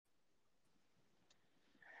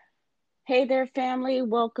Hey there, family.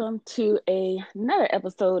 Welcome to another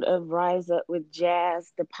episode of Rise Up with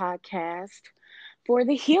Jazz, the podcast for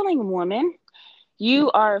the healing woman. You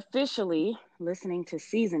are officially listening to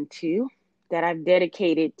season two that I've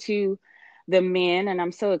dedicated to the men, and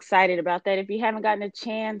I'm so excited about that. If you haven't gotten a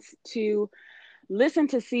chance to listen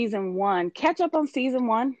to season one, catch up on season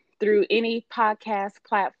one through any podcast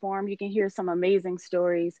platform. You can hear some amazing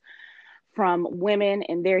stories from women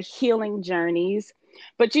and their healing journeys.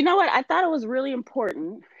 But you know what? I thought it was really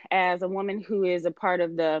important as a woman who is a part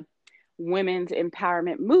of the women's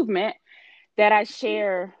empowerment movement that I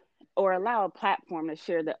share or allow a platform to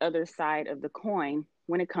share the other side of the coin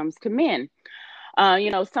when it comes to men.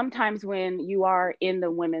 Sometimes when you are in the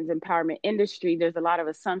women's empowerment industry, there's a lot of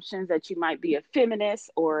assumptions that you might be a feminist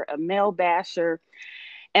or a male basher,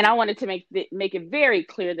 and I wanted to make it very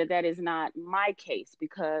clear that that is not my case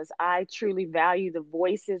because I truly value the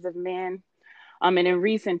voices of men. And in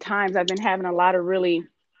recent times, I've been having a lot of really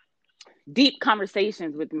deep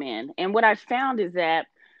conversations with men. And what I found is that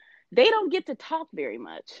they don't get to talk very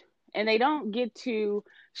much, and they don't get to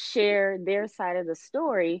share their side of the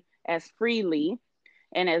story as freely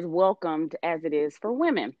and as welcomed as it is for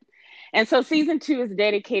women. And so season two is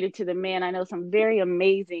dedicated to the men. I know some very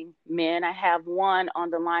amazing men. I have one on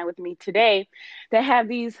the line with me today that have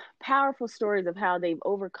these powerful stories of how they've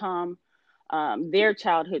overcome their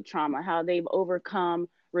childhood trauma, how they've overcome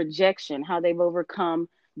rejection, how they've overcome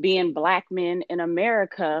being Black men in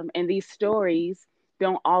America. And these stories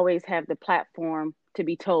don't always have the platform to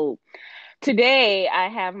be told. Today, I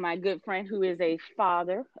have my good friend who is a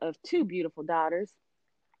father of two beautiful daughters.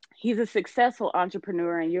 He's a successful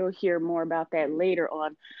entrepreneur, and you'll hear more about that later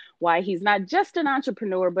on why he's not just an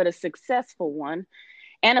entrepreneur, but a successful one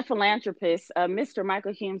and a philanthropist. Mr.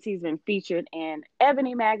 Michael Humes, he's been featured in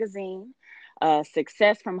Ebony Magazine,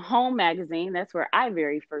 Success from Home Magazine. That's where I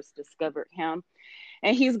very first discovered him.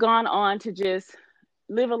 And he's gone on to just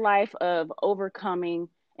live a life of overcoming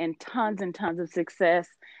and tons of success.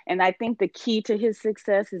 And I think the key to his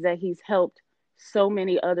success is that he's helped so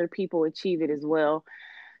many other people achieve it as well.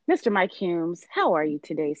 Mr. Mike Humes, how are you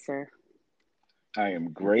today, sir? I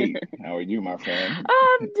am great. How are you, my friend?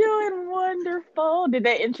 I'm doing wonderful. Did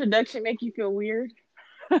that introduction make you feel weird?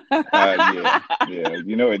 Yeah,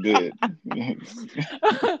 you know it did.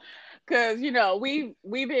 Because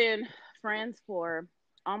we've been friends for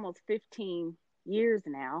almost 15 years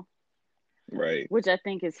now, Right. which I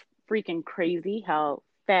think is freaking crazy how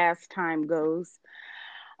fast time goes.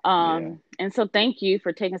 Yeah, And so thank you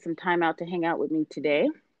for taking some time out to hang out with me today.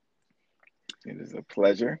 it is a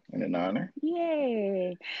pleasure and an honor.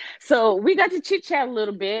 Yay. So we got to chit chat a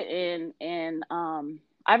little bit, and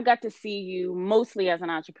I've got to see you mostly as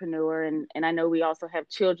an entrepreneur, and I know we also have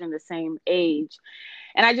children the same age.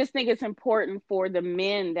 And I just think it's important for the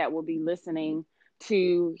men that will be listening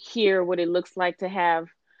to hear what it looks like to have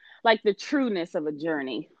like the trueness of a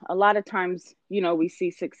journey. A lot of times, we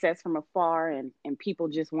see success from afar, and people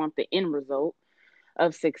just want the end result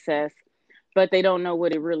of success, but they don't know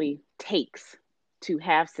what it really takes to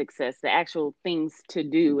have success, the actual things to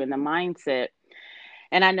do and the mindset.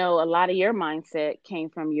 And I know a lot of your mindset came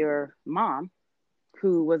from your mom,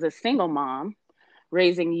 who was a single mom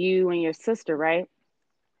raising you and your sister, right?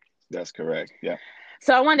 That's correct. Yeah.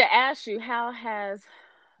 So I wanted to ask you, how has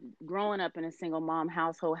growing up in a single mom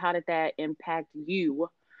household, how did that impact you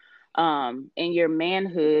in your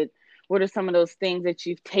manhood? What are some of those things that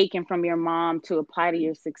you've taken from your mom to apply to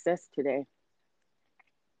your success today?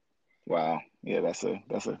 Wow. Yeah, that's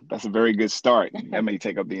a very good start. That may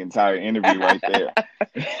take up the entire interview right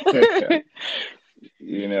there.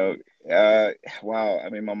 You know, uh, wow. I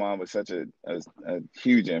mean, my mom was such a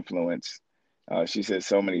huge influence. She said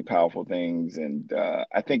so many powerful things, and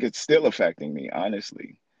I think it's still affecting me,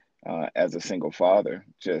 honestly, as a single father.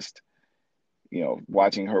 Just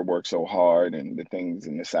watching her work so hard and the things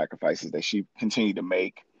and the sacrifices that she continued to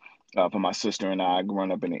make for my sister and I,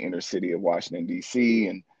 growing up in the inner city of Washington, D.C.,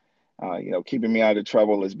 and keeping me out of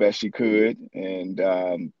trouble as best she could.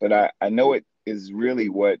 And but I know it is really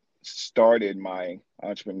what started my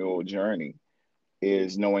entrepreneurial journey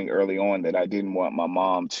is knowing early on that I didn't want my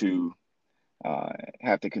mom to uh,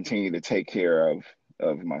 have to continue to take care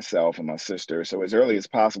of myself and my sister. So as early as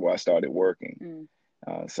possible, I started working.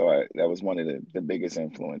 Mm. That was one of the biggest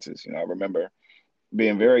influences. I remember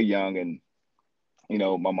being very young and,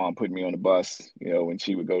 my mom put me on the bus, when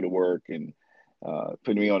she would go to work and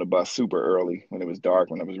put me on the bus super early when it was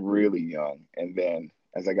dark, when I was really young. And then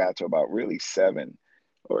as I got to about really 7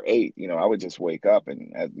 or 8, I would just wake up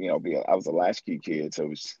and, I was a latchkey kid.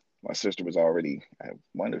 So my sister was already, I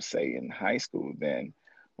want to say in high school then,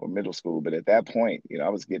 or middle school. But at that point, I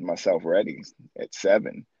was getting myself ready at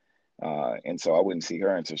 7. And so I wouldn't see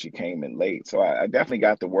her until she came in late. So I definitely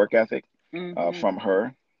got the work ethic Mm-hmm. from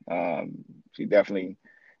her. She definitely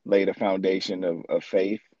laid a foundation of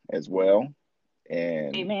faith as well.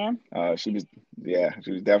 And Amen. she was, yeah,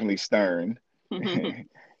 she was definitely stern.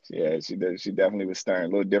 Yeah, she definitely was stern, a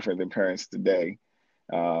little different than parents today.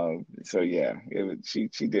 So yeah, she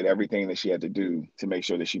did everything that she had to do to make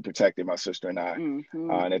sure that she protected my sister and I, Mm-hmm.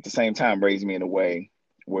 and at the same time raised me in a way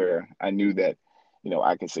where I knew that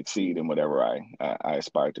I could succeed in whatever I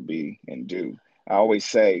aspired to be and do. I always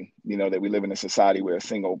say that we live in a society where a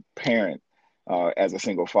single parent, as a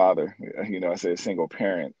single father, I say a single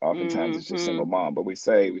parent. Oftentimes it's just Mm-hmm. single mom, but we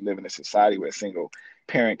say we live in a society where a single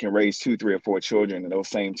parent can raise two, three, or four children, and those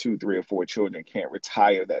same two, three, or four children can't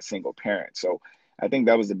retire that single parent. So I think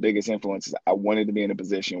that was the biggest influence. I wanted to be in a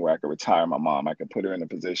position where I could retire my mom. I could put her in a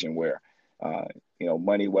position where, uh,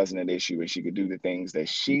 money wasn't an issue and she could do the things that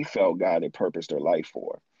she felt God had purposed her life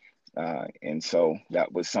for. And so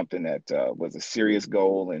that was something that was a serious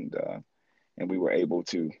goal, and we were able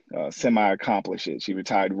to semi-accomplish it. She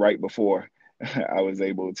retired right before I was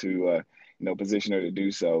able to, position her to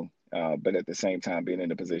do so. But at the same time, being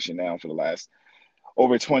in a position now for the last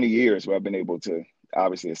over 20 years where I've been able to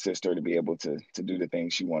obviously assist her to be able to do the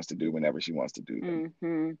things she wants to do whenever she wants to do them.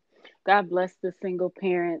 Mm-hmm. God bless the single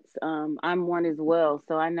parents. I'm one as well,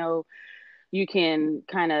 so I know you can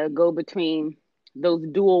kind of go between those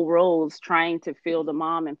dual roles, trying to feel the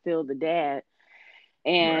mom and feel the dad,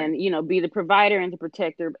 Right. and be the provider and the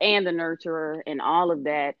protector and the nurturer and all of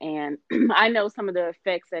that. And I know some of the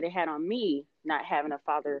effects that it had on me not having a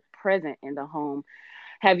father present in the home.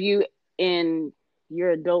 Have you, in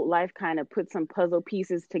your adult life, kind of put some puzzle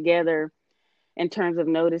pieces together in terms of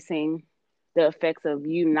noticing the effects of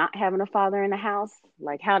you not having a father in the house?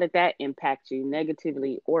 Like, how did that impact you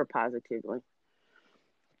negatively or positively?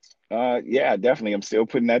 Yeah, definitely. I'm still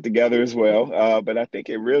putting that together as well. But I think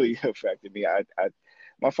it really affected me.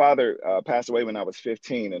 My father passed away when I was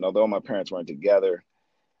 15, and although my parents weren't together,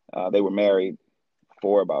 they were married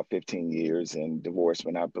for about 15 years and divorced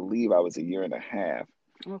when I believe I was a year and a half.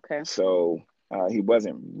 Okay. So he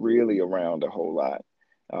wasn't really around a whole lot.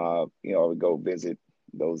 I would go visit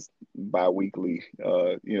those biweekly,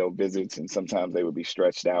 visits, and sometimes they would be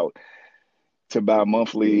stretched out to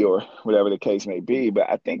bi-monthly or whatever the case may be. But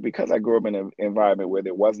I think because I grew up in an environment where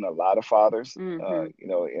there wasn't a lot of fathers, Mm-hmm.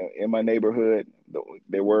 in my neighborhood,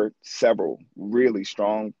 there were several really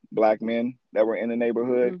strong black men that were in the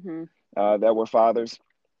neighborhood Mm-hmm. that were fathers.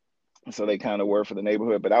 So they kind of were for the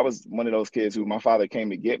neighborhood. But I was one of those kids who my father came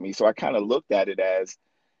to get me. So I kind of looked at it as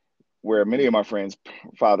where many of my friends'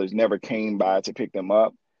 fathers never came by to pick them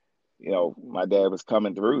up. My dad was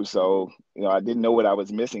coming through. So, I didn't know what I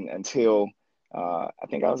was missing until I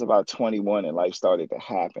think I was about 21 and life started to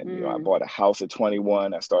happen. I Mm. bought a house at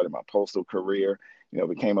 21. I started my postal career,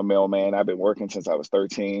 became a mailman. I've been working since I was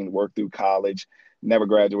 13, worked through college, never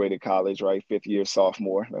graduated college, right? Fifth year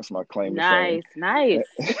sophomore. That's my claim to fame. Nice,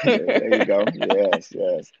 nice. There you go. Yes,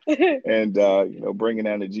 yes. And, bringing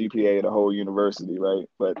down the GPA of the whole university, right?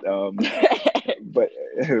 But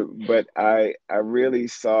but I really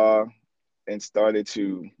saw and started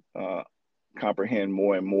to uh, comprehend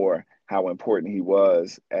more and more how important he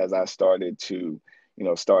was as I started to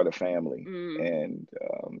start a family. Mm.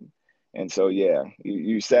 And so yeah,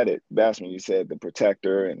 you said it, Bassman. You said the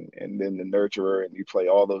protector and then the nurturer, and you play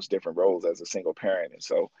all those different roles as a single parent. And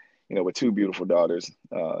so with two beautiful daughters,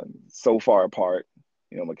 so far apart.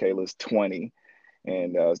 Michaela's 20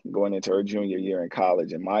 and going into her junior year in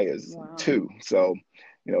college, and Maya's Wow. 2. So,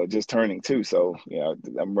 just turning 2. So,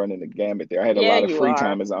 I'm running the gambit there. I had a Yeah, lot of you free are.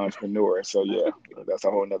 time as an entrepreneur. So, yeah, that's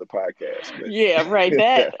a whole nother podcast. Yeah, right.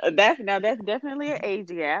 But That's definitely an age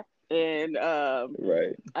gap. And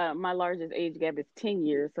right, my largest age gap is 10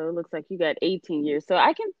 years, so it looks like you got 18 years. So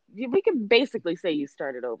we can basically say you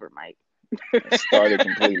started over, Mike. started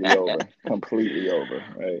completely over.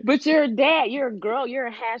 Right, But you're a dad, you're a girl, you're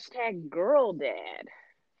a hashtag girl dad.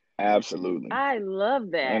 absolutely, I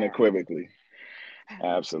love that. unequivocally,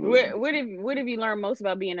 absolutely. What have you learned most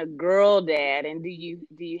about being a girl dad? And do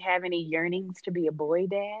you have any yearnings to be a boy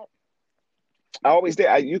dad? I always did.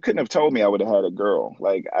 You couldn't have told me I would have had a girl.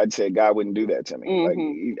 Like I'd say, God wouldn't do that to me. Like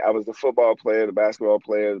Mm-hmm. I was the football player, the basketball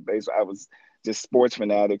player, the baseball. I was just sports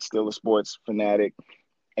fanatic, still a sports fanatic,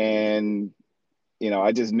 and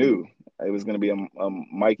I just knew it was going to be a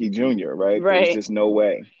Mikey Jr., right? There was Right. just no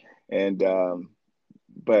way. And,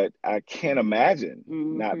 but I can't imagine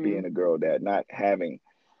not Mm-hmm. being a girl dad, not having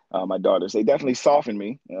my daughters. They definitely softened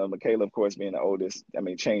me. Michaela, of course, being the oldest, I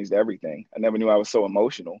mean, changed everything. I never knew I was so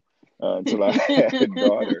emotional until I had a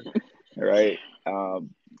daughter, right?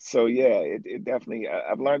 So yeah, it definitely,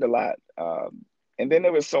 I've learned a lot. And then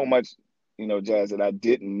there was so much, Jazz, that I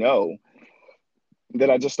didn't know that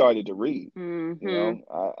I just started to read. Mm-hmm.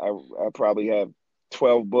 I probably have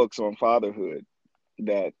 12 books on fatherhood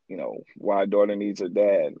that, why a daughter needs her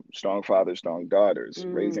dad, strong fathers, strong daughters,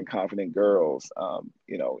 raising confident girls,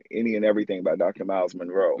 any and everything by Dr. Miles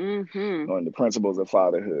Monroe Mm-hmm. on the principles of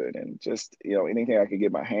fatherhood, and just, anything I could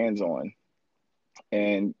get my hands on.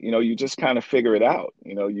 And, you just kind of figure it out.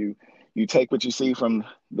 You take what you see from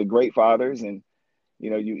the great fathers, and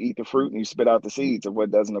you eat the fruit and you spit out the seeds of what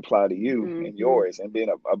doesn't apply to you and Mm-hmm. yours. And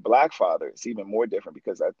being a black father, it's even more different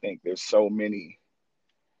because I think there's so many,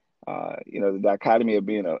 the dichotomy of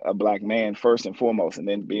being a black man first and foremost, and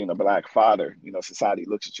then being a black father. Society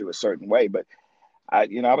looks at you a certain way, but I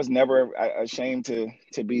was never ashamed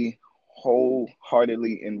to be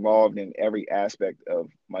wholeheartedly involved in every aspect of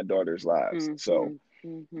my daughter's lives. So,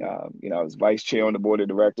 Mm-hmm. Mm-hmm. I was vice chair on the board of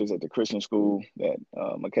directors at the Christian school that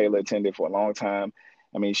Michaela attended for a long time.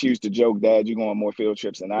 I mean, she used to joke, "Dad, you go on more field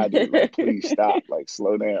trips than I do. Like, please stop. Like,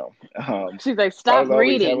 slow down." She's like, So I stop was always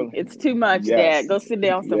reading. having, It's too much, Dad. yes, Go sit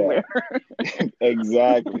down yeah, somewhere.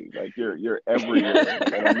 exactly. Like you're everywhere.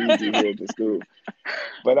 Like I don't need you here at the school.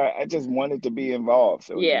 But I just wanted to be involved.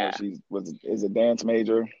 So, Yeah. she is a dance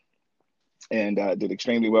major, and did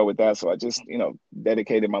extremely well with that. So I just,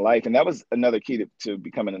 dedicated my life. And that was another key to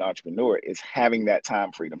becoming an entrepreneur, is having that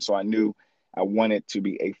time freedom. So I knew I wanted to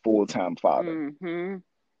be a full-time father. Mm-hmm.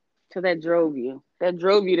 So that drove you. That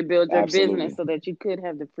drove you to build your business Absolutely. so that you could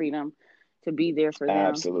have the freedom to be there for them.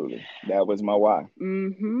 Absolutely. That was my why.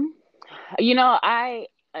 Mm-hmm. I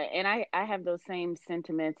have those same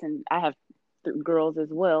sentiments, and I have girls as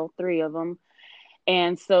well, three of them.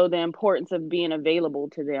 And so the importance of being available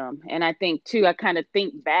to them. And I think too, I kind of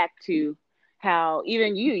think back to how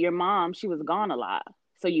even your mom, she was gone a lot.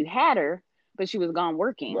 So you had her, but she was gone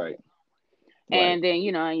working. Right. Right. And then,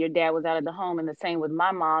 and your dad was out of the home, and the same with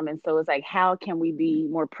my mom. And so it's like, how can we be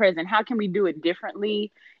more present? How can we do it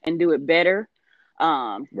differently and do it better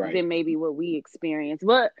Right. than maybe what we experience?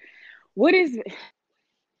 What is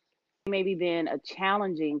maybe then a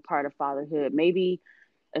challenging part of fatherhood? Maybe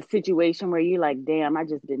a situation where you're like, damn, I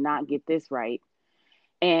just did not get this right.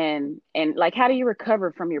 And like, how do you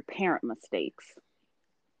recover from your parent mistakes?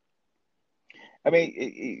 I mean,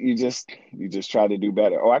 you just try to do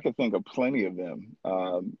better. Oh, I could think of plenty of them.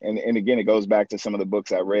 And again, it goes back to some of the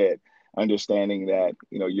books I read, understanding that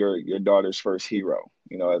you're your daughter's first hero.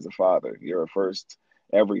 As a father, you're her first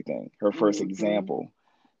everything, her first Mm-hmm. example,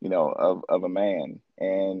 of a man.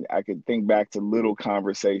 And I could think back to little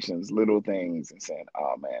conversations, little things, and saying,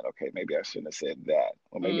 "Oh man, okay, maybe I shouldn't have said that,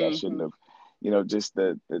 or maybe I shouldn't Mm-hmm. have." Just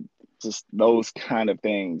the just those kind of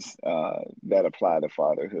things that apply to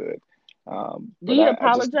fatherhood. Do But you I just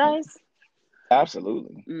apologize?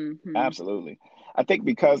 absolutely, Mm-hmm. absolutely. I think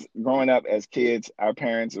because growing up as kids, our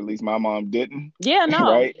parents, at least my mom, didn't, Yeah,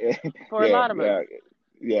 no, right? for a Yeah, lot of us.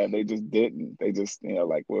 yeah, yeah. They just didn't. They just,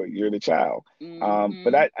 like, well, you're the child. But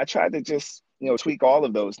Mm-hmm. I tried to just, tweak all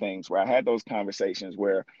of those things where I had those conversations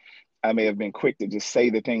where I may have been quick to just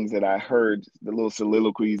say the things that I heard, the little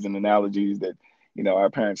soliloquies and analogies that, our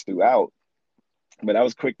parents threw out, but I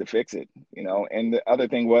was quick to fix it. And the other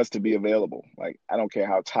thing was to be available. Like, I don't care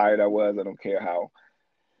how tired I was. I don't care how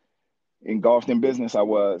engulfed in business I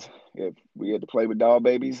was. If we had to play with doll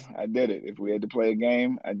babies, I did it. If we had to play a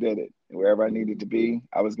game, I did it. Wherever I needed to Mm-hmm. be,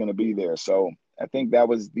 I was going to be there. So I think that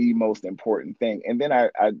was the most important thing. And then I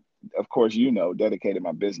of course, dedicated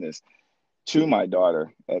my business to my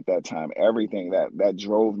daughter at that time. Everything that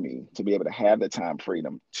drove me to be able to have the time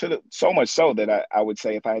freedom, so much so that I would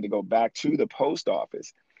say if I had to go back to the post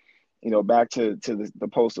office, back to the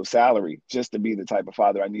postal salary, just to be the type of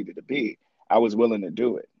father I needed to be, I was willing to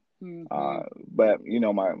do it. Mm-hmm. But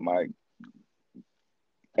my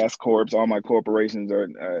S corps, all my corporations are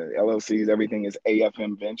LLCs. Everything is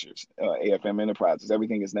AFM Ventures, AFM Enterprises.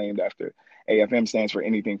 Everything is named after AFM stands for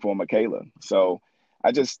anything for Michaela. So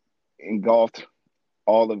I just engulfed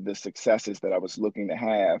all of the successes that I was looking to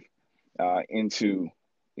have into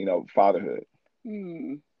fatherhood.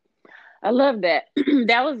 Mm. I love that.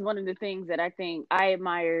 That was one of the things that I think I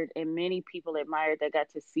admired, and many people admired, that got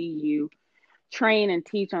to see you train and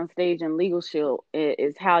teach on stage in Legal Shield,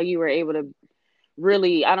 is how you were able to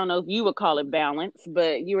really, I don't know if you would call it balance,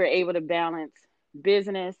 but you were able to balance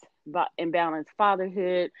business and balance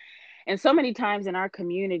fatherhood. And so many times in our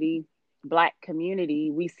community, Black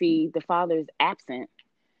community, we see the fathers absent.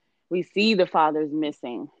 We see the fathers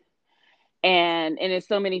missing. And there's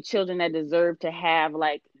so many children that deserve to have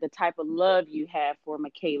like the type of love you have for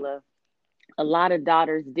Michaela, a lot of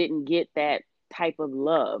daughters didn't get that type of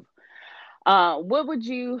love. What would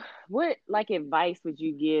you, what like advice would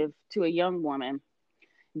you give to a young woman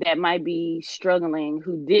that might be struggling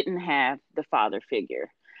who didn't have the father figure?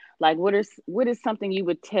 Like what is something you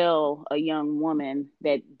would tell a young woman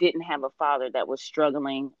that didn't have a father that was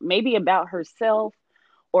struggling, maybe about herself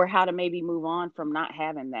or how to maybe move on from not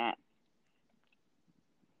having that?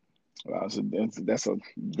 Well, that's a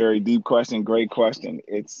very deep question. Great question.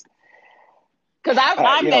 Cause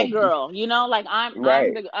I'm You that know, girl, like I'm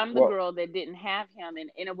right. the Well, girl that didn't have him, and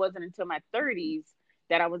it wasn't until my 30s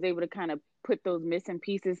that I was able to kind of put those missing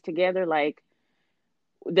pieces together. Like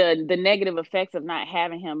the negative effects of not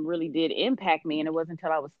having him really did impact me, and it wasn't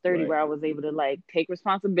until I was 30 right, where I was able to like take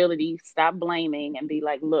responsibility, stop blaming, and be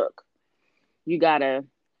like, look, you gotta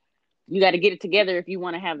you gotta get it together if you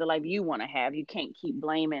want to have the life you want to have. You can't keep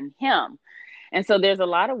blaming him. And so there's a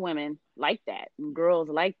lot of women like that and girls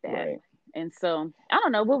like that. right. And so I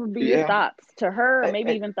don't know, what would be your Yeah. thoughts to her, or I,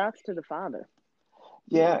 maybe I, even thoughts to the father?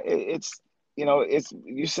 yeah, it's it's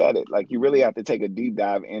you said it. Like you really have to take a deep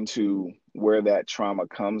dive into where that trauma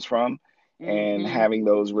comes from and Mm-hmm. having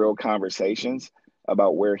those real conversations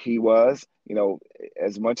about where he was.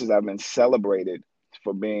 As much as I've been celebrated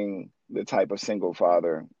for being the type of single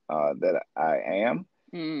father that I am,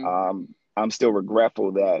 Mm. I'm still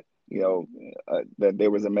regretful that that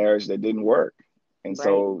there was a marriage that didn't work, and Right.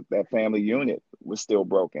 so that family unit was still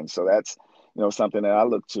broken. So that's something that I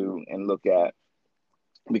look to and look at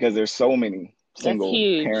because there's so many That's single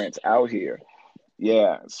huge. parents out here.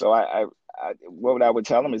 Yeah. So what I would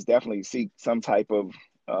tell them is definitely seek some type of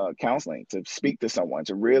counseling, to speak to someone,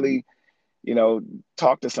 to really,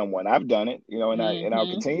 talk to someone. I've done it, and I'll Mm-hmm.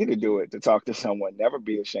 continue to do it, to talk to someone. Never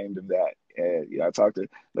be ashamed of that. I talk to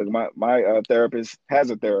look. My therapist has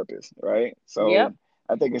a therapist, right? Yep. So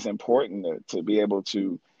I think it's important to be able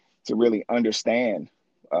to really understand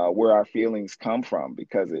where our feelings come from,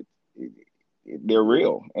 because they're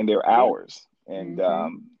real and they're Yep. ours.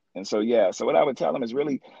 Mm-hmm. And so yeah. So what I would tell them is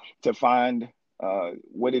really to find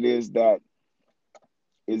what it is that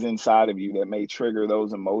is inside of you that may trigger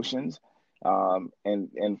those emotions,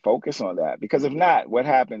 and focus on that. Because if not, what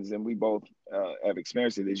happens, and we both have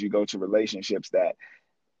experienced it, is you go to relationships that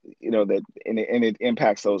that and it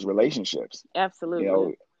impacts those relationships. You Absolutely.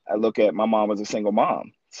 know, I look at my mom was a single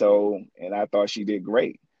mom, so and I thought she did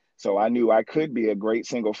great. So I knew I could be a great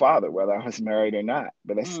single father, whether I was married or not.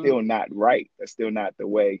 But that's Mm. still not right. That's still not the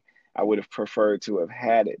way I would have preferred to have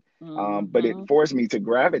had it. But it Mm-hmm. forced me to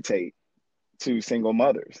gravitate to single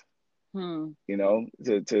mothers, Hmm. be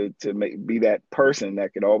that person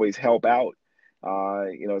that could always help out.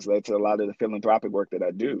 It's led to a lot of the philanthropic work that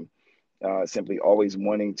I do. Simply always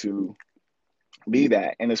wanting to be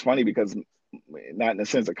that. And it's funny because, not in the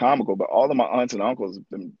sense of comical, but all of my aunts and uncles,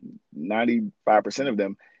 95% of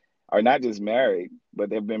them are not just married, but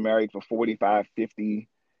they've been married for 45, 50,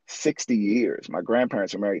 60 years. My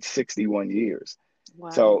grandparents were married 61 years. Wow.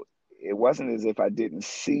 So it wasn't as if I didn't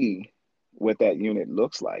see what that unit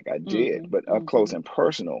looks like. I did, Mm-hmm. but up Mm-hmm. close and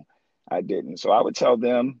personal, I didn't. So I would tell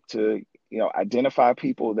them to, identify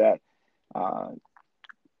people uh,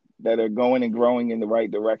 that are going and growing in the right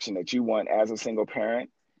direction that you want as a single parent,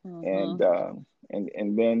 Mm-hmm. and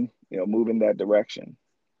and then move in that direction.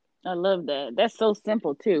 I love that. That's so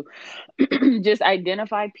simple too. Just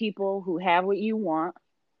identify people who have what you want,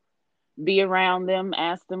 be around them,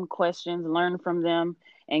 ask them questions, learn from them,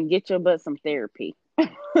 and get your butt some therapy.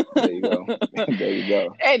 There you go. There you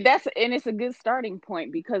go. And it's a good starting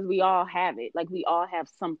point because we all have it. Like we all have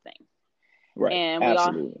something. Right. And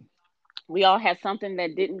Absolutely. we all had something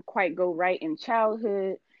that didn't quite go right in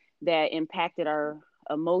childhood that impacted our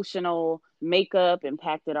emotional makeup,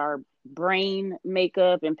 impacted our brain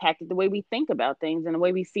makeup, impacted the way we think about things and the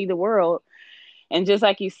way we see the world. And just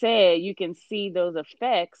like you said, you can see those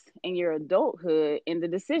effects in your adulthood in the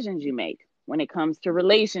decisions you make when it comes to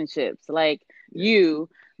relationships. Like Yeah. you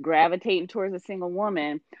gravitating towards a single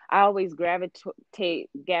woman, I always gravitated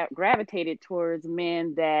towards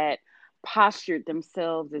men that postured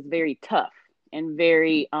themselves as very tough and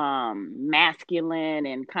very masculine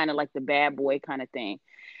and kind of like the bad boy kind of thing.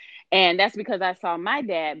 And that's because I saw my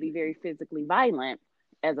dad be very physically violent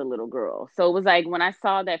as a little girl. So it was like when I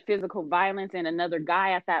saw that physical violence in another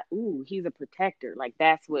guy, I thought, ooh, he's a protector. Like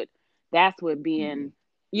that's what being, Mhm.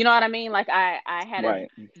 you know what I mean? Like I had a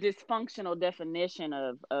Right. dysfunctional definition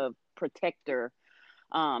of protector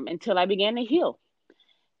until I began to heal.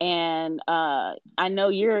 And I know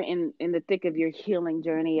you're in the thick of your healing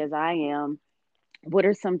journey as I am. What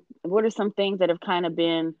are some things that have kind of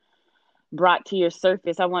been brought to your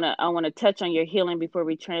surface? I want to touch on your healing before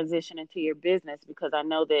we transition into your business, because I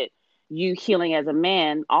know that you healing as a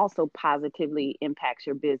man also positively impacts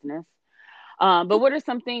your business. But what are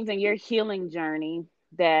some things in your healing journey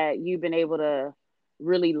that you've been able to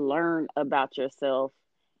really learn about yourself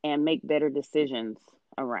and make better decisions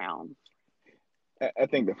around? I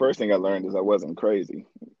think the first thing I learned is I wasn't crazy.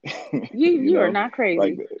 You You are know, not like,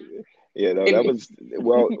 crazy. that If, was,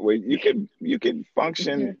 well, you could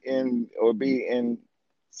function in or be in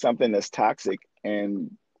something that's toxic,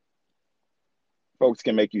 and folks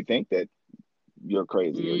can make you think that you're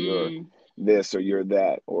crazy, or you're mm, this, or you're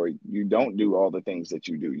that, or you don't do all the things that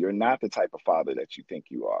you do. You're not the type of father that you think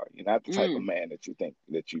you are. You're not the type of mm, man that you think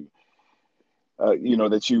that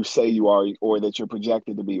that you say you are, or that you're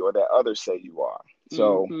projected to be, or that others say you are.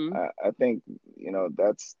 So mm-hmm. I think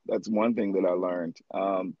that's one thing that I learned.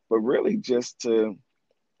 But really, just to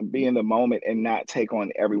be in the moment and not take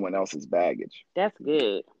on everyone else's baggage. That's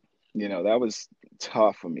good. That was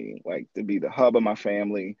tough for me. Like, to be the hub of my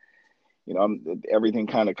family. Everything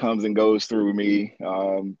kind of comes and goes through me.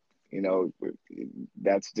 You know,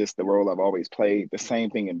 that's just the role I've always played. The same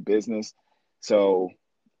thing in business. So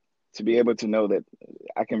to be able to know that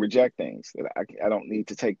I can reject things, that I don't need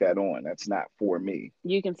to take that on. That's not for me.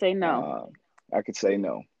 You can say no. Uh, I could say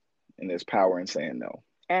no, and there's power in saying no.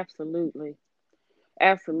 Absolutely.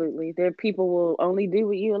 Absolutely. There people will only do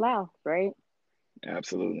what you allow, right?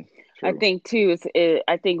 Absolutely I true. think too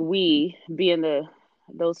I think we being the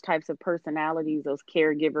those types of personalities, those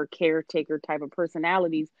caregiver, caretaker type of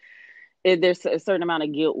personalities, there's a certain amount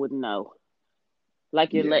of guilt with no.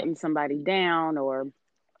 Like you're Yeah, letting somebody down, or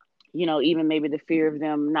even maybe the fear of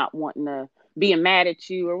them not wanting to being mad at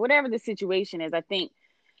you, or whatever the situation is. I think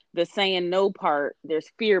the saying no part, there's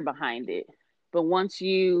fear behind it. But once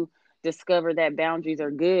you discover that boundaries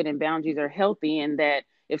are good and boundaries are healthy, and that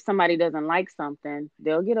if somebody doesn't like something,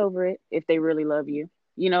 they'll get over it if they really love you.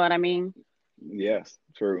 You know what I mean? yes,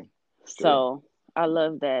 true, true. So I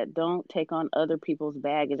love that. Don't take on other people's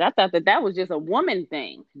baggage. I thought that that was just a woman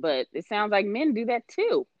thing, but it sounds like men do that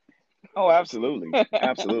too. Oh, absolutely,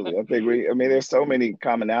 absolutely. I mean, there's so many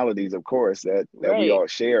commonalities, of course, that we Right. all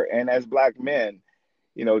share. And as Black men,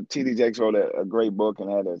 T.D. Jakes wrote a great book and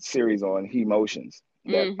had a series on he emotions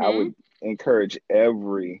that I Mm-hmm. would encourage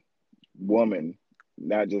every woman,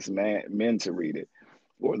 not just men, to read it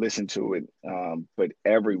or listen to it, but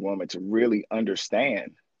every woman to really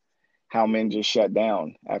understand how men just shut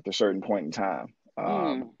down after a certain point in time.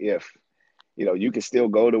 Mm. If you can still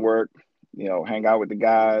go to work, hang out with the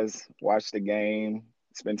guys, watch the game,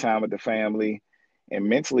 spend time with the family, and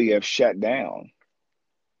mentally have shut down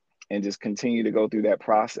and just continue to go through that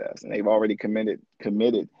process. And they've already committed,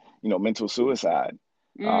 mental suicide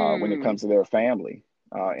when it Mm. comes to their family.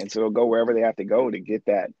 And so they'll go wherever they have to go to get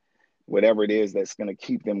that, whatever it is that's going to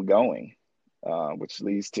keep them going, which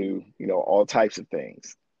leads to, all types of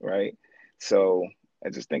things, right? So I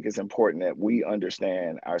just think it's important that we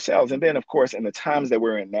understand ourselves. And then, of course, in the times that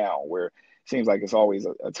we're in now, where it seems like it's always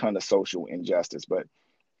a ton of social injustice, but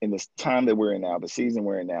in this time that we're in now, the season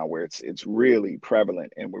we're in now, where it's really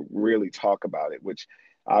prevalent and we really talk about it, which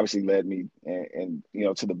obviously led me and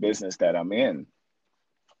to the business that I'm in,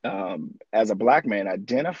 as a Black man,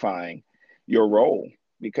 identifying your role,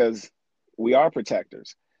 because we are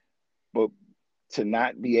protectors, but to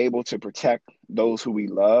not be able to protect those who we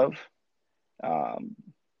love, um,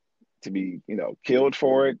 to be killed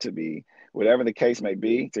for it, to be whatever the case may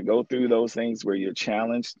be, to go through those things where you're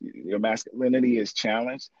challenged, your masculinity is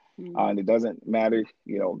challenged, Mm. and it doesn't matter,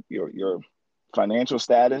 your financial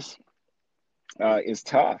status, is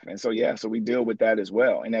tough. And so yeah, so we deal with that as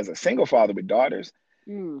well. And as a single father with daughters,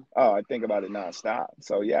 Mm. oh, I think about it nonstop.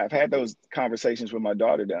 So yeah, I've had those conversations with my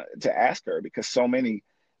daughter to ask her, because so many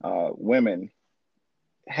women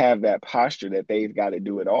have that posture that they've got to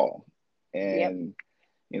do it all. Yep. And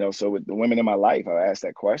so with the women in my life, I asked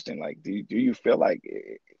that question, like, do you feel like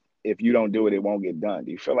if you don't do it, it won't get done?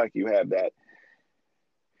 Do you feel like you have that,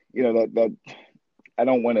 that I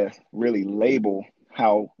don't want to really label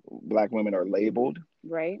how Black women are labeled,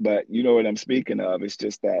 Right. but you know what I'm speaking of. It's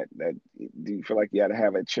just that do you feel like you got to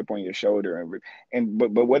have a chip on your shoulder, but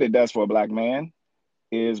what it does for a Black man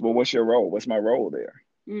is, well, what's your role? What's my role there?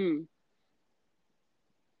 Mm.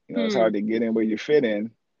 It's Hmm. hard to get in where you fit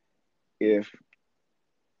in if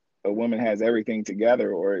a woman has everything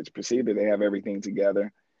together, or it's perceived that they have everything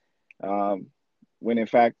together, um, when in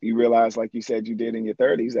fact you realize, like you said you did in your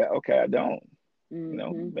 30s, that okay, I don't.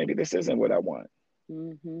 Mm-hmm. Maybe this isn't what I want.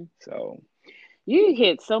 Mm-hmm. So You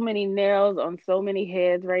hit so many nails on so many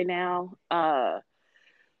heads right now.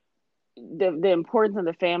 The importance of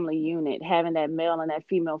the family unit, having that male and that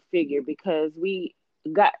female figure, because we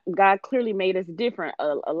God clearly made us different,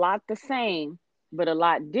 a lot the same, but a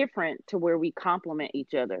lot different to where we complement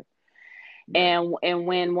each other. Right. And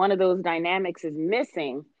when one of those dynamics is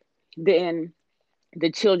missing, then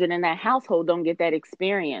the children in that household don't get that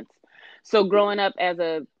experience. So growing up as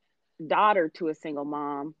a daughter to a single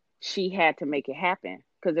mom, she had to make it happen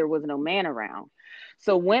because there was no man around.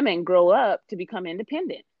 So women grow up to become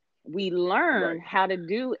independent. We learn Right. how to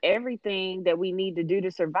do everything that we need to do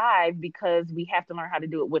to survive because we have to learn how to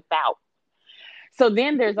do it without. So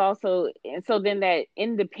then there's also, so then that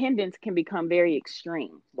independence can become very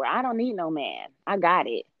extreme where I don't need no man. I got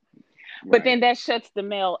it. But Right. then that shuts the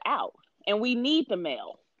male out. And we need the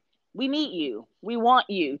male. We need you. We want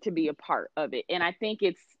you to be a part of it. And I think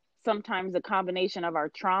it's sometimes a combination of our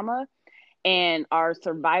trauma and our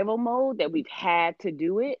survival mode that we've had to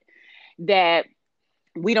do it, that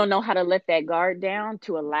we don't know how to let that guard down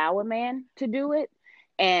to allow a man to do it.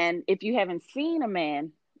 And if you haven't seen a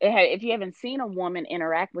man, if you haven't seen a woman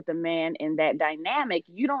interact with a man in that dynamic,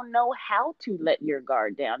 you don't know how to let your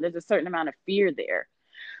guard down. There's a certain amount of fear there.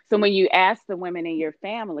 So when you ask the women in your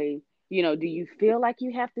family, do you feel like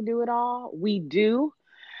you have to do it all? We do.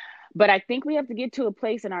 But I think we have to get to a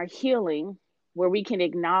place in our healing where we can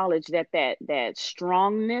acknowledge that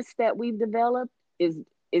strongness that we've developed is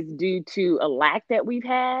due to a lack that we've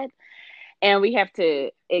had, and we have to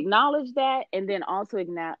acknowledge that, and then also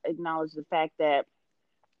acknowledge the fact that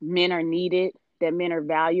men are needed, that men are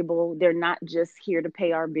valuable. They're not just here to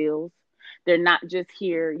pay our bills. They're not just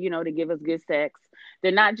here, to give us good sex.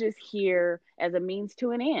 They're not just here as a means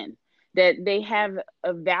to an end. That they have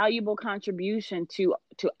a valuable contribution to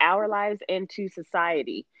our lives and to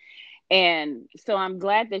society. And so I'm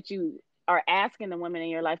glad that you are asking the women in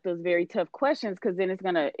your life those very tough questions, because then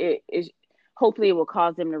hopefully it will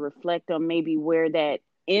cause them to reflect on maybe where that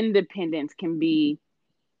independence can be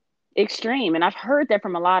extreme. And I've heard that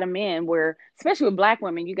from a lot of men, where especially with black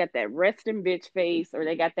women, you got that resting bitch face, or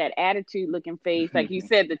they got that attitude looking face, like you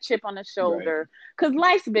said, the chip on the Right. shoulder, because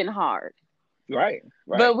life's been hard. Right.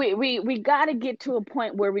 Right. But we got to get to a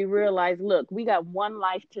point where we realize, look, we got one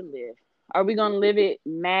life to live. Are we going to live it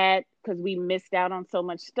mad because we missed out on so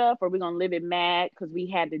much stuff? Or are we going to live it mad because we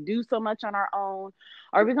had to do so much on our own?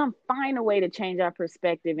 Or are we going to find a way to change our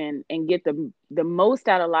perspective and get the most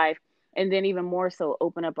out of life? And then even more so,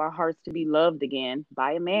 open up our hearts to be loved again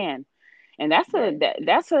by a man. And Right.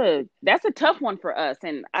 that's a tough one for us.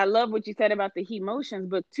 And I love what you said about the emotions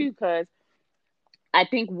book too, because I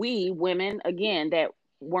think we women, again, that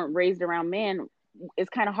weren't raised around men, it's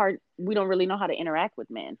kind of hard. We don't really know how to interact with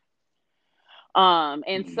men.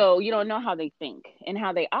 And Mhm. so you don't know how they think and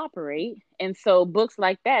how they operate. And so books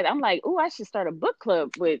like that, I'm like, oh, I should start a book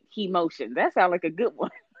club with He Motion. That sounds like a good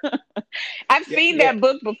one. I've Yeah. seen Yeah. that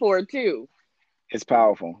book before too. It's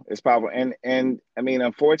powerful. It's powerful. And I mean,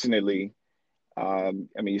 unfortunately, I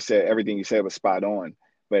mean, you said everything you said was spot on.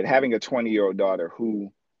 But having a 20-year-old daughter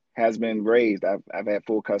who has been raised, I've had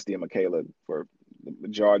full custody of Michaela for the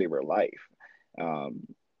majority of her life. Um,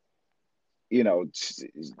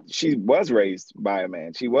 she was raised by a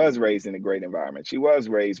man. She was raised in a great environment. She was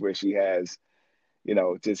raised where she has,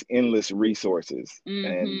 just endless resources. And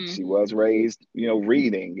Mm-hmm. she was raised,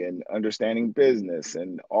 reading and understanding business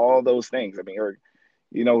and all those things. I mean,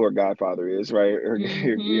 who her godfather is, right?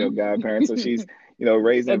 Mm-hmm. Godparents. So she's,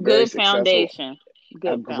 raised in A a very good successful, foundation. a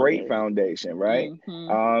Good great foundation. foundation, right?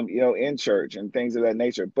 Mm-hmm. In church and things of that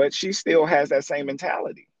nature. But she still has that same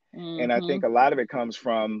mentality. And I Mm-hmm. think a lot of it comes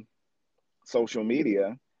from social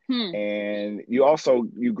media, Hmm. and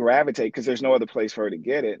you gravitate because there's no other place for her to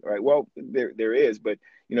get it, right? Well, there is, but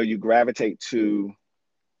you gravitate to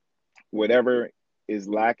whatever is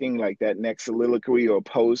lacking, like that next soliloquy or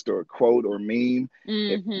post or quote or meme.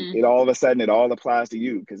 Mm-hmm. It all of a sudden it all applies to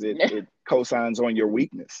you because it cosigns on your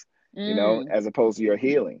weakness, Mm. as opposed to your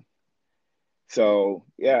healing. So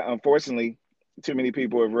yeah, unfortunately, too many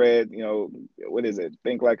people have read, what is it?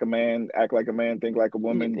 Think like a man, act like a man, think like a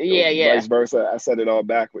woman, or Yeah, yeah. vice versa. I said it all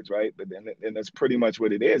backwards, right? But then that's pretty much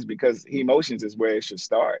what it is, because emotions is where it should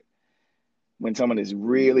start. When someone is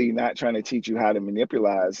really not trying to teach you how to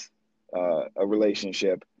manipulate a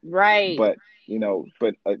relationship, Right. but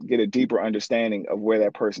get a deeper understanding of where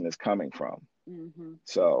that person is coming from. Mm-hmm.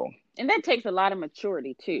 So And that takes a lot of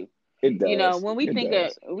maturity too. it does. When It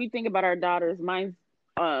does. we think about our daughters, mine's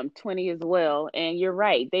 20 as well, and you're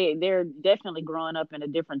right. They're definitely growing up in a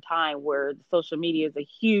different time where social media is a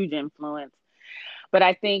huge influence. But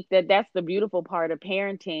I think that that's the beautiful part of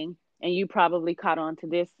parenting, and you probably caught on to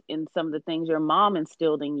this in some of the things your mom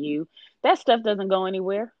instilled in you. That stuff doesn't go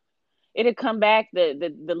anywhere. It'll come back,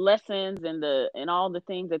 the lessons and all the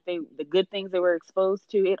things the good things they were exposed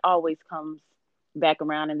to, it always comes back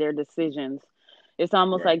around in their decisions. It's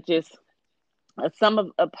almost Right. like just some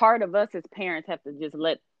of a part of us as parents have to just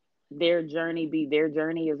let their journey be their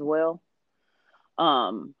journey as well,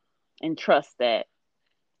 um, and trust that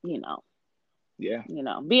you know Yeah,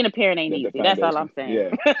 being a parent ain't that the easy. That's all foundation. I'm saying.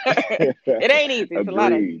 Yeah. It ain't easy. It's a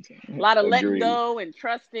lot of Agreed. letting Agreed. go and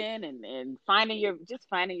trusting and finding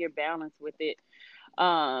your balance with it.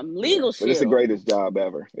 Yeah, Legal but it's the Shield. greatest job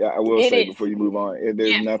ever. Yeah, I will It say is. before you move on,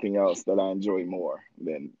 there's Yes. nothing else that I enjoy more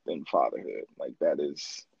than fatherhood. Like that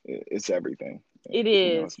is, it's everything. It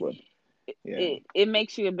You know, is. it's what. Yeah, It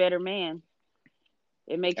makes you a better man.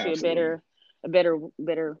 It makes you absolutely.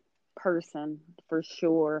 better person for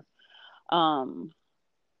sure. Um,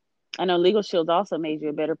 I know Legal Shield also made you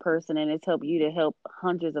a better person, and it's helped you to help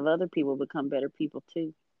hundreds of other people become better people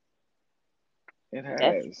too. It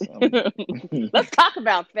That's has. let's talk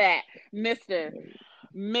about that, Mister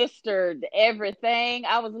Everything.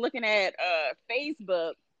 I was looking at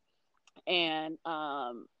Facebook, and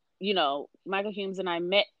Michael Humes and I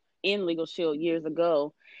met in Legal Shield years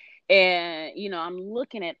ago, and I'm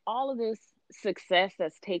looking at all of this success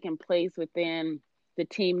that's taken place within the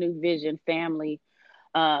Team New Vision family.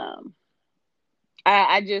 Um,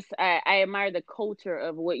 I admire the culture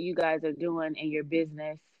of what you guys are doing in your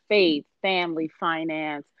business, faith, family,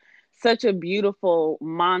 finance. Such a beautiful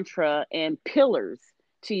mantra and pillars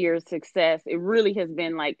to your success. It really has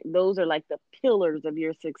been like those are like the pillars of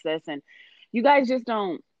your success, and you guys just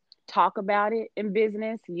don't talk about it in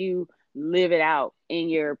business. You live it out in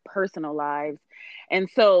your personal lives. And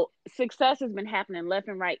so success has been happening left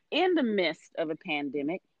and right in the midst of a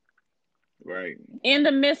pandemic. Right. In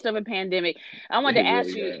the midst of a pandemic, I wanted It to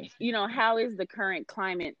ask really you, has. how is the current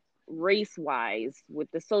climate race wise with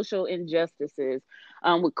the social injustices,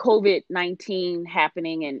 with COVID-19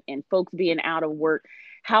 happening and folks being out of work?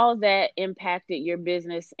 How has that impacted your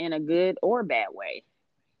business in a good or bad way?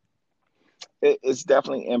 It's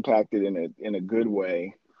definitely impacted in a good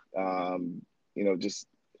way. Um, just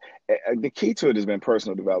the key to it has been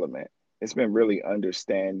personal development. It's been really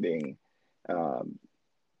understanding um,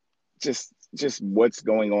 just what's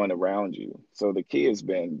going on around you. So the key has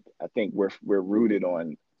been, I think we're rooted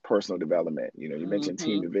on personal development. You mentioned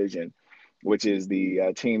Team Mm-hmm. Division, which is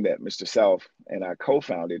the team that Mr. Self and I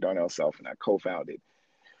co-founded, Darnell Self and I co-founded.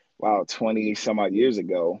 Wow, 20 some odd years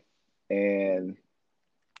ago, and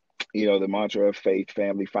the mantra of faith,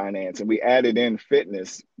 family, finance, and we added in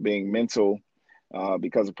fitness being mental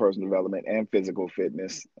because of personal development and physical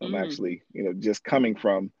fitness. I'm Mm. actually, just coming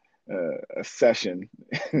from a session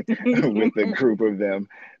with a group of them,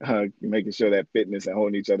 making sure that fitness and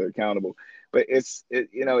holding each other accountable. But it's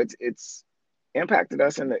impacted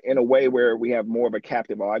us in a way where we have more of a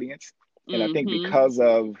captive audience, and I think Mm-hmm. because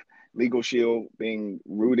of Legal Shield being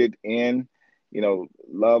rooted in,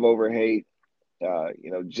 love over hate,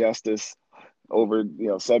 justice over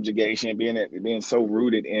subjugation, being so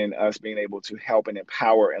rooted in us being able to help and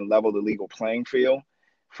empower and level the legal playing field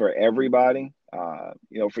for everybody.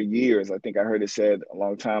 For years, I think I heard it said a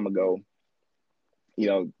long time ago, you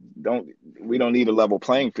know, don't we don't need a level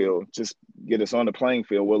playing field. Just get us on the playing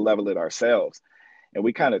field. We'll level it ourselves. And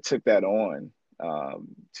we kind of took that on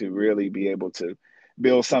to really be able to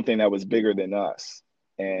build something that was bigger than us.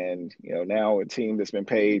 And now a team that's been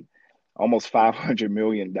paid almost $500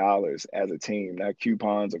 million as a team, not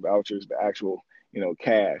coupons or vouchers, but actual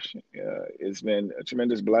cash. It's been a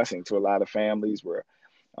tremendous blessing to a lot of families. We're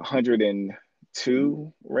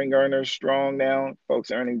 102 ring earners strong now,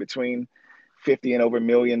 folks earning between 50 and over $1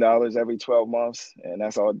 million every 12 months, and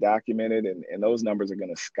that's all documented. And those numbers are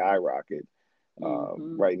going to skyrocket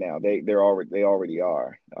Mm-hmm. right now. They already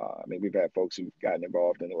are. I mean, we've had folks who've gotten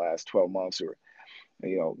involved in the last 12 months who are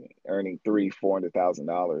earning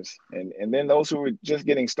 $300,000-400,000, and then those who are just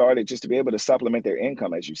getting started, just to be able to supplement their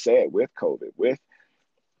income, as you said, with COVID, with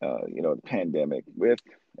the pandemic, with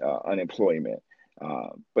unemployment.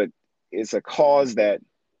 But it's a cause that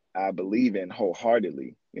I believe in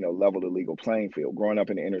wholeheartedly. Level the legal playing field. Growing up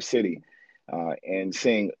in the inner city, and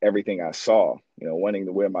seeing everything I saw, wanting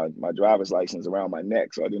to wear my driver's license around my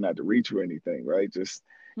neck so I didn't have to reach for anything, right? Just,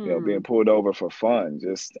 being Hmm. pulled over for fun.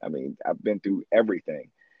 Just, I mean, I've been through everything.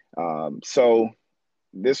 So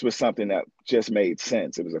this was something that just made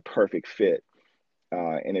sense. It was a perfect fit.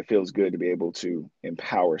 And it feels good to be able to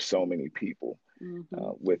empower so many people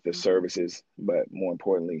Mm-hmm. with the Mm-hmm. services, but more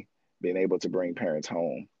importantly, being able to bring parents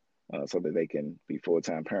home so that they can be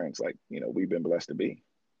full-time parents like, we've been blessed to be.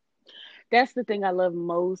 That's the thing I love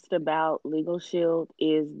most about Legal Shield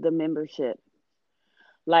is the membership.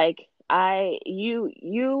 Like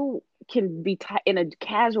you can be in a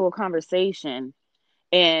casual conversation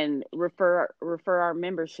and refer our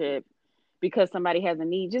membership because somebody has a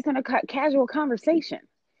need, just in a casual conversation.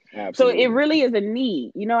 So it Absolutely. really is a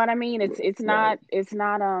need. You know what I mean? Right. It's not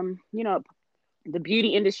the beauty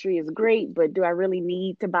industry is great, but do I really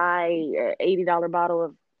need to buy a $80 bottle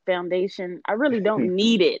of foundation? I really don't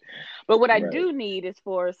need it. But what I Right. do need is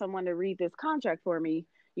for someone to read this contract for me,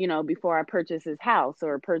 before I purchase this house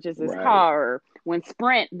or purchase this Right. car, or when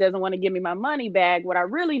Sprint doesn't want to give me my money back, what I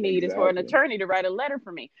really need is for an Exactly. attorney to write a letter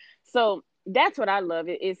for me. So that's what I love.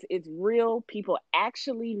 It's real. People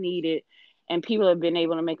actually need it, and people have been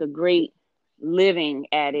able to make a great living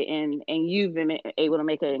at it, and you've been able to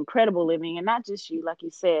make an incredible living, and not just you. Like you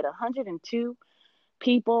said, 102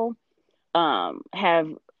 people have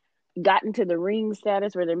gotten to the ring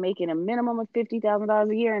status where they're making a minimum of $50,000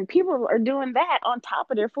 a year, and people are doing that on top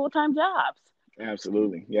of their full-time jobs.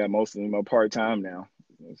 Absolutely. Yeah, most of them are part-time now.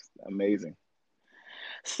 It's amazing.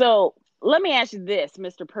 So let me ask you this,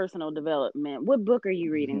 Mr. Personal Development, what book are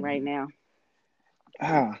you reading right now?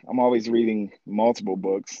 I'm always reading multiple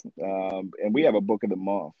books, and we have a book of the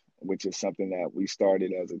month, which is something that we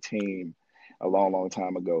started as a team a long, long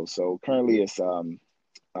time ago. So currently, it's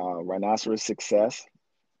Rhinoceros Success,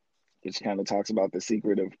 which kind of talks about the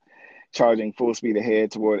secret of charging full speed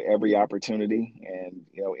ahead toward every opportunity. And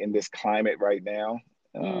in this climate right now,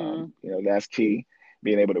 Mm, that's key.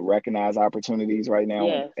 Being able to recognize opportunities right now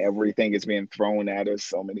when yes. everything is being thrown at us,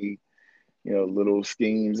 so many little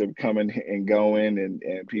schemes are coming and going,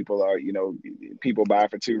 and people are, people buy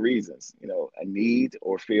for two reasons, a need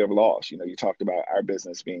or fear of loss. You talked about our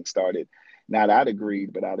business being started not out of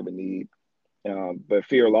greed, but out of a need, but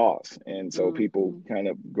fear of loss. And so people Mm-hmm. kind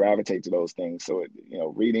of gravitate to those things. So,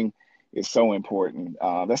 reading is so important.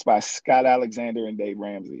 That's by Scott Alexander and Dave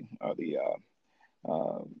Ramsey are the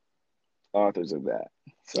uh, authors of that.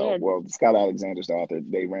 So, Yeah, well, Scott Alexander's the author.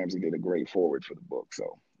 Dave Ramsey did a great forward for the book.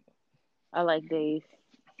 So, I like Dave.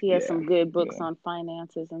 He has yeah, some good books yeah, on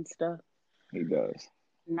finances and stuff. he does.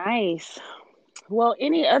 Nice. Well,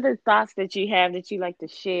 any other thoughts that you have that you like to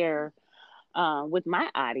share with my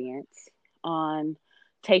audience on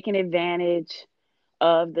taking advantage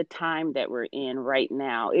of the time that we're in right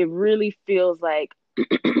now? It really feels like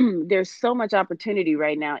there's so much opportunity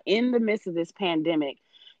right now in the midst of this pandemic.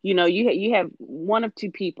 You have one of two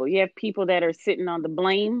people. You have people that are sitting on the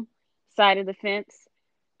blame side of the fence,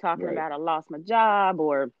 talking Right. about I lost my job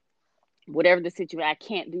or whatever the situation, I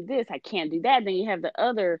can't do this, I can't do that. Then you have the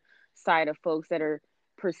other side of folks that are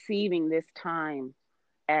perceiving this time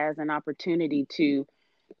as an opportunity to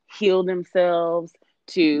heal themselves,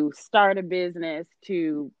 to start a business,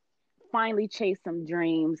 to finally chase some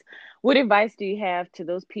dreams. What advice do you have to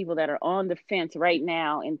those people that are on the fence right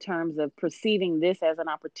now in terms of perceiving this as an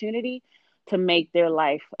opportunity to make their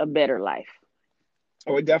life a better life?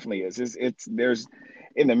 Oh, it definitely is. It's there's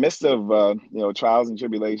in the midst of trials and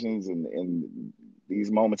tribulations and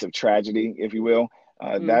these moments of tragedy, if you will,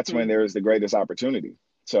 that's when Mm-hmm. there is the greatest opportunity.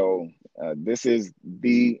 So this is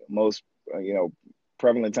the most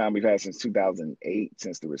prevalent time we've had since 2008,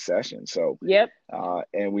 since the recession. So Yep.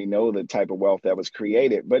 and we know the type of wealth that was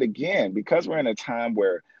created. But again, because we're in a time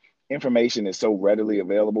where information is so readily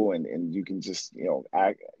available and you can just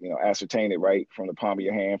ascertain it right from the palm of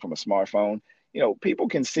your hand from a smartphone, people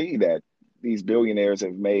can see that these billionaires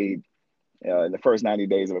have made in the first 90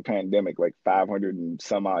 days of a pandemic like 500 and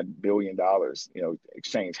some odd $1 billion,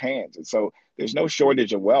 exchange hands. And so there's no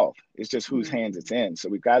shortage of wealth. It's just whose hands Mm-hmm. it's in. So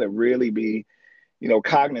we've got to really be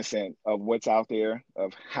cognizant of what's out there,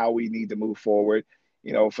 of how we need to move forward.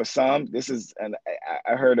 For some, this is, and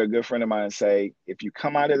I heard a good friend of mine say, if you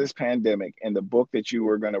come out of this pandemic and the book that you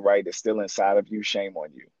were going to write is still inside of you, shame on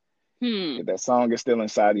you. Hmm. If that song is still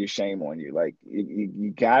inside of you, shame on you. Like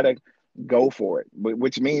you gotta go for it,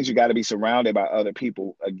 which means you got to be surrounded by other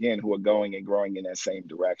people again who are going and growing in that same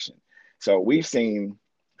direction. So we've seen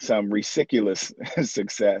some ridiculous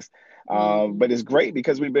success, Mm-hmm. but it's great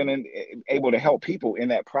because we've been able to help people in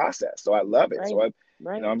that process. So I love it. Right. So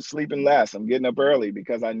Right. I'm sleeping less. I'm getting up early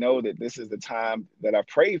because I know that this is the time that I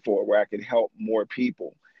prayed for, where I could help more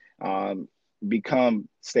people um, become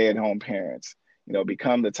stay-at-home parents,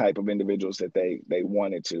 become the type of individuals that they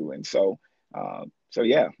wanted to. And so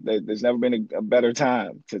yeah, there's never been a better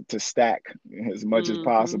time to stack as much as Mm-hmm.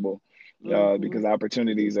 possible, Mm-hmm. because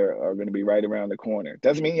opportunities are going to be right around the corner.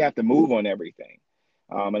 Doesn't mean you have to move on everything.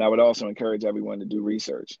 And I would also encourage everyone to do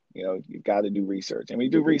research. You've got to do research. And when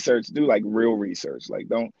you do research, do like real research. Like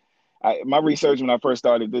don't my research when I first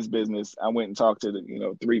started this business, I went and talked to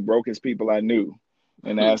the, three brokest people I knew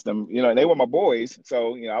and asked them, they were my boys.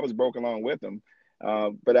 So, I was broke along with them.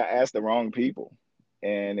 But I asked the wrong people.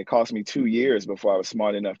 And it cost me 2 years before I was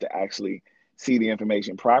smart enough to actually see the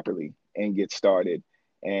information properly and get started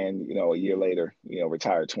and a year later,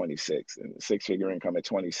 retired 26, and six-figure income at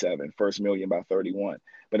 27, first million by 31.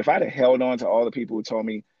 But if I'd have held on to all the people who told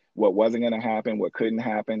me what wasn't going to happen, what couldn't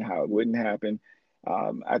happen, how it wouldn't happen,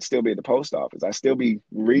 I'd still be at the post office. I'd still be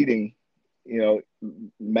reading,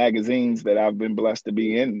 magazines that I've been blessed to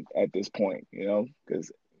be in at this point,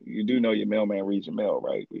 because you do know your mailman reads your mail,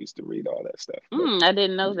 right? We used to read all that stuff, but I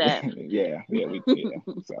didn't know that. yeah.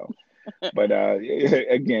 So, but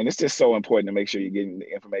again, it's just so important to make sure you're getting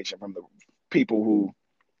the information from the people who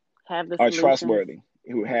Have the are solutions. trustworthy,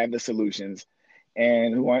 who have the solutions,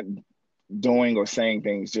 and who aren't doing or saying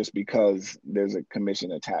things just because there's a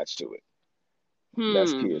commission attached to it.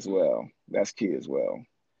 That's Hmm. key as well. That's key as well.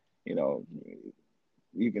 You know,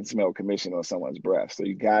 you can smell commission on someone's breath, so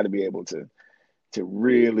you got to be able to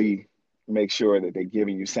really make sure that they're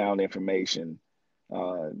giving you sound information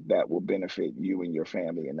that will benefit you and your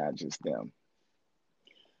family, and not just them.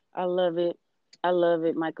 I love it. I love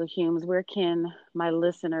it, Michael Humes. Where can my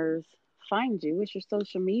listeners find you? What's your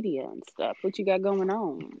social media and stuff? What you got going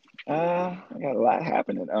on? I got a lot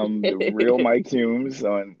happening. The real Mike Humes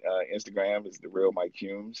on Instagram is the real Mike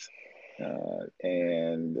Humes.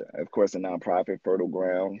 And of course, the nonprofit Fertile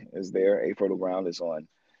Ground is there. A Fertile Ground is on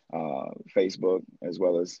Facebook, as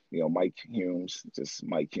well as Mike Humes. Just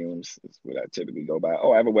Mike Humes is what I typically go by.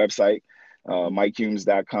 Oh, I have a website,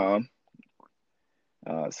 MikeHumes.com.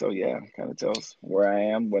 So yeah, kind of tells where I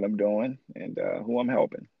am, what I'm doing, and who I'm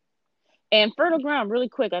helping. And Fertile Ground, really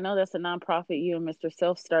quick. I know that's a nonprofit you and Mr.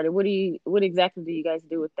 Self started. What exactly do you guys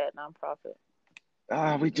do with that nonprofit?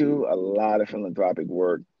 We do a lot of philanthropic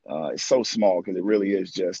work. It's so small because it really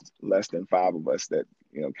is just less than five of us that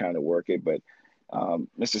kind of work it. But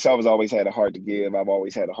Mr. Self has always had a heart to give. I've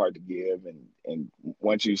always had a heart to give, and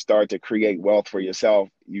once you start to create wealth for yourself,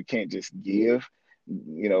 you can't just give,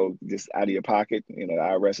 just out of your pocket. The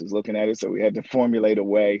IRS is looking at it, so we had to formulate a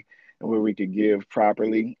way where we could give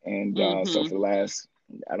properly. And so Mm-hmm. for the last,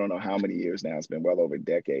 I don't know how many years now, it's been well over a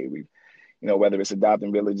decade. We've whether it's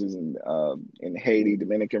adopting villages in Haiti,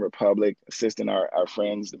 Dominican Republic, assisting our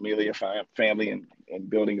friends, the Amelia family, and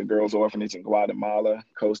building a girls' orphanage in Guatemala,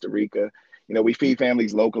 Costa Rica. We feed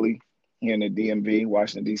families locally here in the DMV,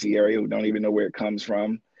 Washington, D.C. area who don't even know where it comes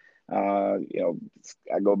from. Uh, you know,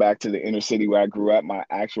 I go back to the inner city where I grew up. My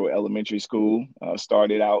actual elementary school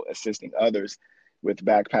started out assisting others with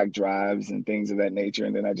backpack drives and things of that nature.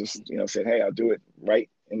 And then I just, said, hey, I'll do it right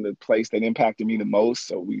in the place that impacted me the most.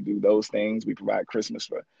 So we do those things. We provide Christmas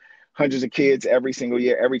for hundreds of kids every single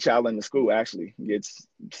year. Every child in the school actually gets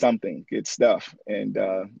something, gets stuff, and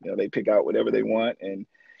they pick out whatever they want. And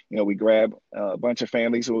we grab a bunch of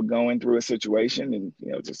families who are going through a situation,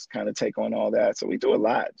 and just kind of take on all that. So we do a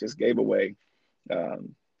lot. Just gave away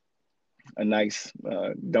um, a nice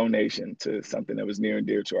donation to something that was near and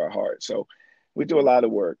dear to our heart. So we do a lot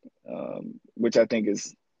of work, which I think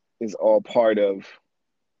is all part of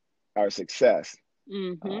our success.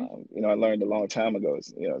 Mm-hmm. I learned a long time ago.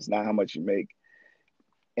 It's not how much you make,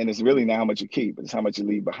 and it's really not how much you keep, but it's how much you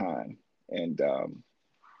leave behind, and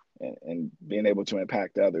and being able to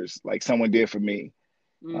impact others, like someone did for me,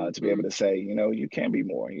 to be Mm-hmm. able to say, you can be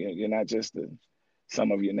more. You're not just the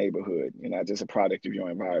sum of your neighborhood. You're not just a product of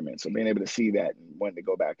your environment. So being able to see that and wanting to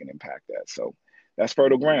go back and impact that. So that's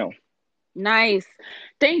fertile ground. Nice.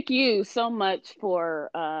 Thank you so much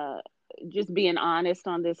for just being honest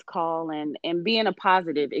on this call and being a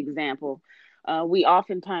positive example. We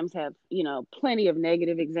oftentimes have, plenty of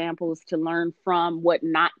negative examples to learn from what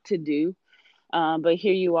not to do. But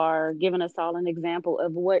here you are giving us all an example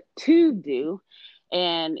of what to do.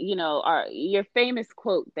 And, your famous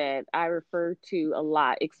quote that I refer to a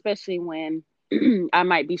lot, especially when I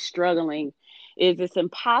might be struggling, is it's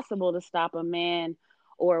impossible to stop a man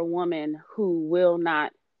or a woman who will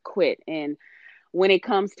not quit. And when it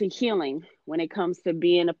comes to healing, when it comes to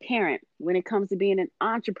being a parent, when it comes to being an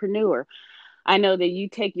entrepreneur, I know that you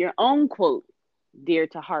take your own quote dear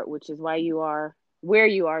to heart, which is why you are where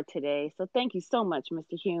you are today. So thank you so much,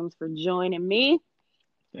 Mr. Humes, for joining me.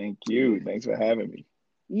 Thank you. Thanks for having me.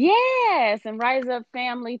 Yes, and Rise Up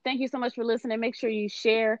family, thank you so much for listening. Make sure you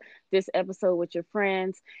share this episode with your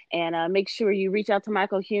friends, and make sure you reach out to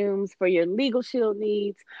Michael Humes for your legal shield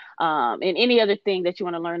needs, and any other thing that you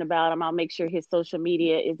want to learn about him. I'll make sure his social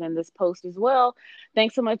media is in this post as well.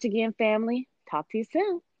 Thanks so much again, family. Talk to you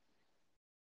soon.